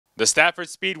The Stafford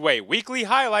Speedway weekly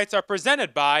highlights are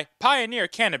presented by Pioneer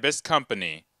Cannabis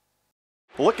Company.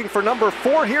 Looking for number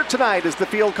 4 here tonight as the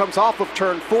field comes off of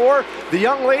turn 4. The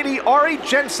young lady, Ari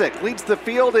Jensick, leads the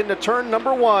field into turn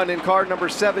number 1 in car number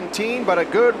 17, but a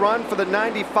good run for the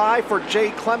 95 for Jay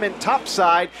Clement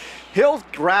topside. He'll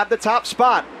grab the top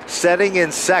spot. Setting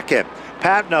in second,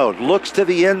 Patnode looks to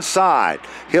the inside.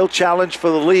 He'll challenge for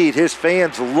the lead. His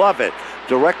fans love it.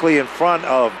 Directly in front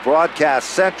of Broadcast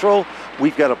Central,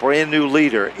 we've got a brand new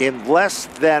leader in less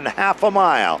than half a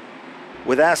mile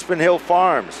with Aspen Hill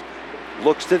Farms.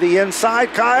 Looks to the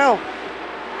inside, Kyle.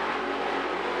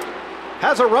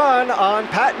 Has a run on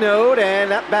Patnode, and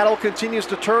that battle continues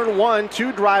to turn 1.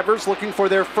 2 drivers looking for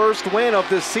their first win of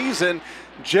this season.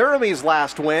 Jeremy's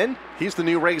last win. He's the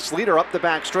new race leader up the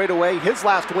back straightaway. His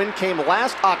last win came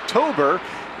last October.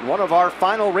 One of our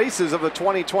final races of the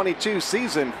 2022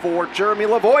 season for Jeremy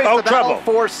Lavoie. Oh, the battle trouble.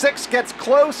 for 6 gets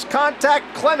close. Contact,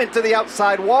 Clement to the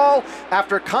outside wall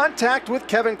after contact with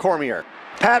Kevin Cormier.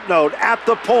 Patnode at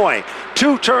the point.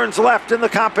 2 turns left in the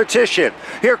competition.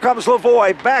 Here comes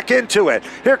Lavoie back into it.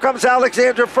 Here comes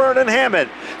Alexander Fern and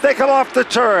Hammond. They come off the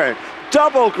turn.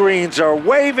 Double greens are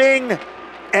waving.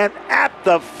 And at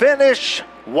the finish,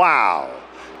 wow.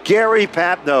 Gary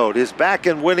Patnode is back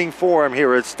in winning form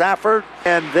here at Stafford.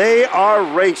 And they are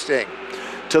racing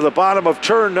to the bottom of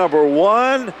turn number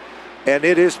 1. And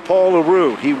it is Paul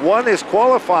LaRue. He won his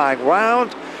qualifying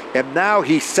round. And now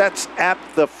he sets at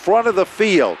the front of the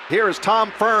field. Here is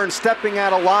Tom Fern stepping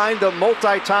out of line, the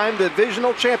multi-time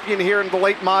divisional champion here in the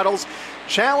late models,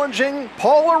 challenging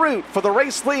Paul LaRue for the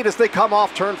race lead as they come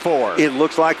off turn 4. It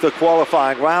looks like the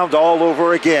qualifying round all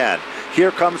over again.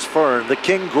 Here comes Fern, the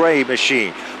King Gray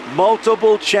machine.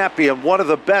 Multiple champion, one of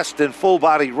the best in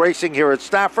full-body racing here at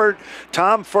Stafford.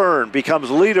 Tom Fern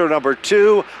becomes leader number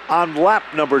 2 on lap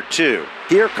number 2.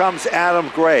 Here comes Adam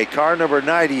Gray, car number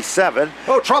 97.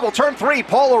 Oh, trouble, turn 3,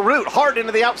 Paul LaRue hard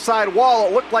into the outside wall.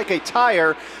 It looked like a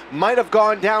tire might have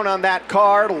gone down on that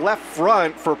car. Left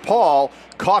front for Paul.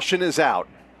 Caution is out.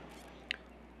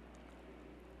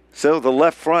 So the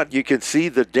left front, you can see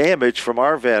the damage from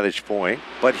our vantage point.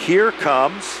 But here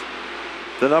comes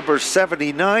the number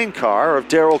 79 car of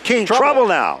Darrell King. Trouble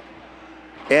now.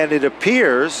 And it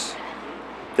appears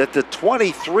that the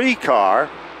 23 car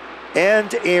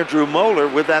and Andrew Moeller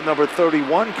with that number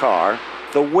 31 car,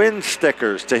 the wind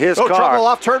stickers to his car. Trouble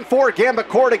off turn 4. Gambit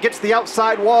Corda gets the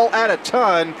outside wall at a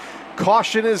ton.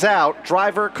 Caution is out.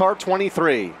 Driver car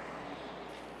 23.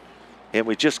 And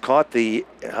we just caught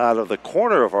out of the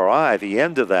corner of our eye, the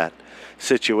end of that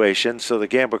situation. So the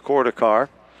Gambit Corda car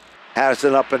has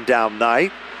an up and down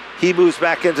night. He moves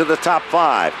back into the top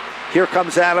 5. Here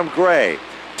comes Adam Gray.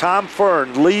 Tom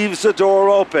Fern leaves the door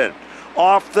open.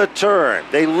 Off the turn.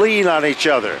 They lean on each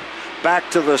other. Back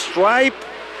to the stripe.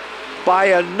 By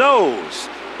a nose.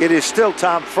 It is still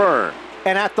Tom Fern.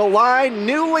 And at the line,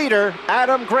 new leader,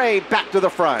 Adam Gray, back to the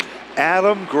front.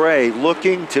 Adam Gray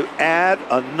looking to add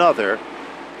another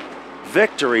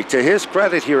victory. To his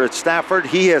credit here at Stafford,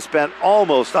 he has been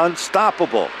almost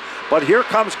unstoppable. But here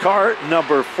comes car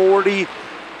number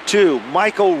 42,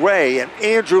 Michael Ray and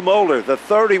Andrew Moeller, the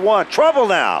 31. Trouble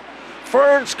now.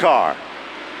 Fern's car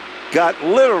got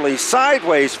literally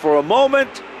sideways for a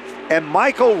moment, and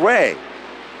Michael Ray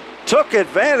took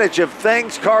advantage of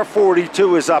things. Car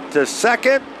 42 is up to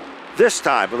second. This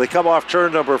time, when they come off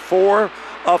turn number 4,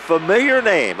 a familiar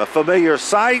name, a familiar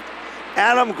sight.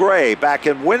 Adam Gray back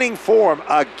in winning form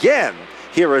again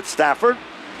here at Stafford.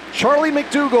 Charlie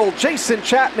McDougall, Jason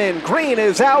Chapman, green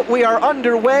is out. We are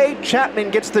underway.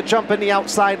 Chapman gets the jump in the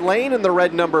outside lane in the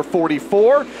red number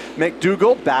 44.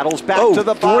 McDougall battles back to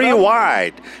the bottom. 3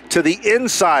 wide to the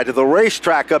inside of the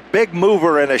racetrack. A big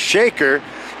mover and a shaker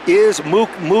is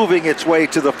moving its way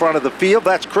to the front of the field.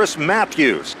 That's Chris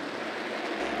Matthews.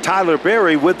 Tyler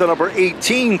Berry with the number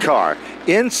 18 car.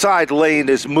 Inside lane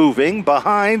is moving.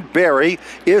 Behind Berry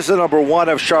is the number 1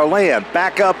 of Charlene.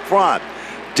 Back up front,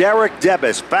 Derek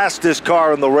Debus, fastest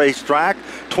car on the racetrack,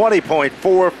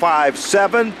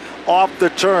 20.457. Off the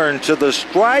turn to the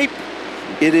stripe.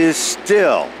 It is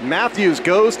still Matthews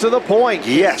goes to the point.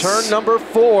 Yes. Turn number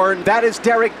 4. And that is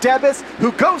Derek Debus,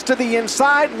 who goes to the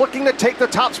inside, looking to take the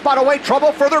top spot away.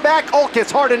 Trouble further back.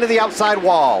 Alkis hard into the outside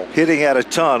wall. Hitting at a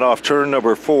ton off turn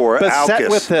number 4. Bassett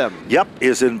Alkis with him. Yep,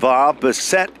 is involved.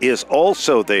 Bassett is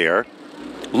also there,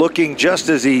 looking just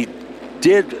as he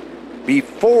did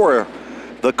before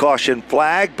the caution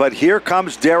flag. But here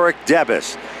comes Derek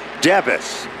Debus.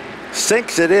 Debus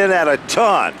sinks it in at a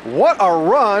ton. What a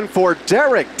run for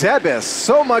Derek Debus.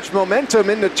 So much momentum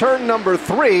into turn number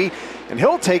 3, and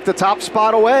he'll take the top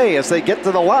spot away as they get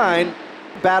to the line.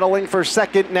 Battling for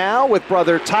second now with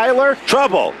brother Tyler.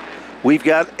 Trouble. We've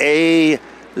got a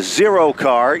 0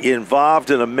 car involved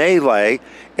in a melee,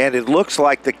 and it looks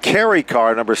like the carry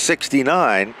car, number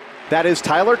 69. That is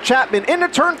Tyler Chapman into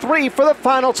turn 3 for the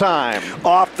final time.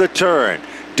 Off the turn,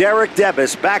 Derek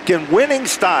Debus back in winning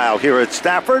style here at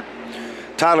Stafford.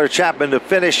 Tyler Chapman to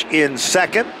finish in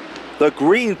second. The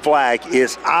green flag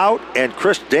is out, and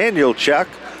Chris Danielchuk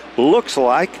looks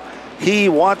like he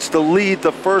wants to lead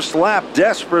the first lap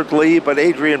desperately, but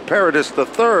Adrian Paradis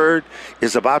III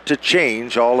is about to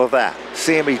change all of that.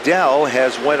 Sammy Dell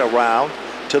has went around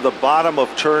to the bottom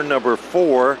of turn number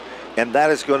 4, and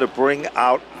that is going to bring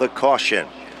out the caution.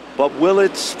 But will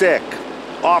it stick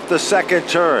off the second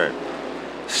turn?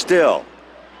 Still.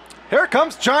 Here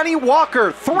comes Johnny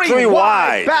Walker, three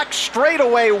wide, back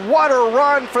straightaway. What a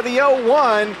run for the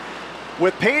 0-1.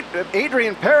 With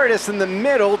Adrian Paradis in the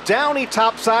middle, Downey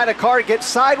topside, a car gets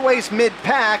sideways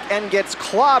mid-pack and gets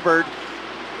clobbered.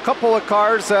 A couple of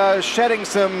cars shedding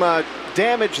some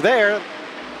damage there.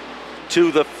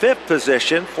 To the 5th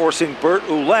position, forcing Bert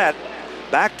Ouellette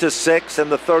back to 6th,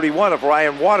 and the 31 of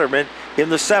Ryan Waterman in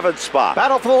the 7th spot.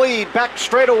 Battle for the lead, back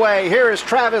straightaway. Here is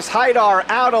Travis Haidar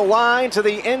out of line to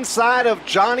the inside of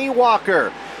Johnny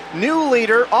Walker. New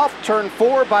leader off turn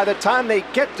 4. By the time they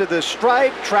get to the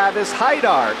stripe, Travis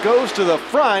Haidar goes to the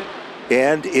front.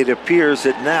 And it appears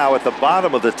that now at the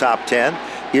bottom of the top 10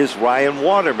 is Ryan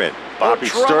Waterman. Bobby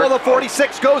Trouble, the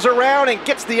 46 goes around and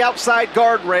gets the outside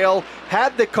guardrail.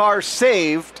 Had the car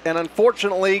saved, and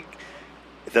unfortunately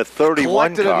the 31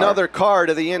 collected car. Another car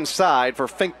to the inside for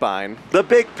Finkbein. The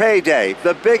big payday,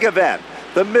 the big event,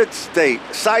 the Midstate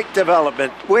Site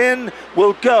Development win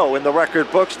will go in the record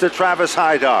books to Travis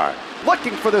Haidar.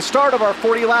 Looking for the start of our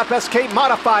 40-lap SK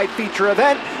Modified feature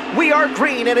event. We are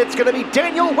green, and it's going to be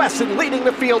Daniel Wesson leading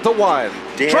the field to 1.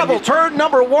 Trouble turn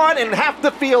number 1, and half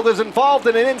the field is involved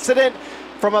in an incident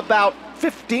from about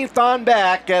 15th on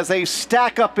back as they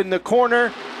stack up in the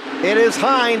corner. It is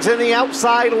Hines in the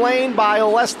outside lane by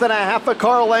less than a half a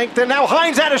car length, and now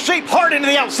Hines out of shape, hard into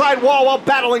the outside wall while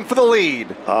battling for the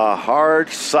lead. A hard,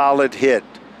 solid hit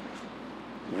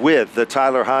with the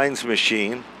Tyler Hines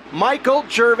machine. Michael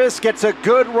Jervis gets a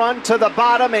good run to the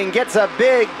bottom and gets a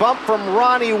big bump from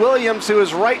Ronnie Williams, who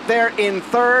is right there in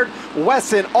 3rd.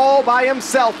 Wesson all by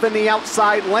himself in the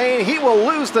outside lane. He will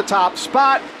lose the top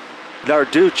spot.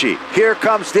 Narducci, here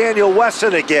comes Daniel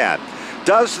Wesson again.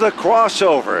 Does the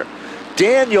crossover.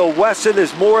 Daniel Wesson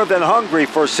is more than hungry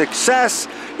for success.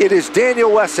 It is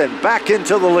Daniel Wesson back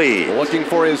into the lead. Looking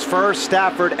for his first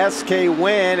Stafford SK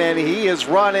win, and he is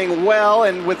running well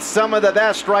and with some of the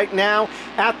best right now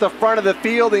at the front of the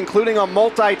field, including a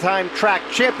multi-time track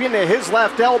champion to his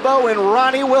left elbow and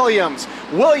Ronnie Williams.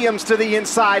 Williams to the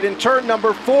inside in turn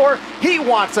number 4. He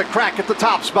wants a crack at the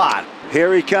top spot.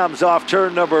 Here he comes off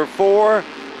turn number 4.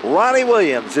 Ronnie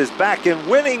Williams is back in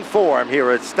winning form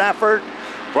here at Stafford.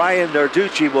 Brian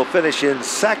Narducci will finish in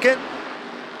 2nd.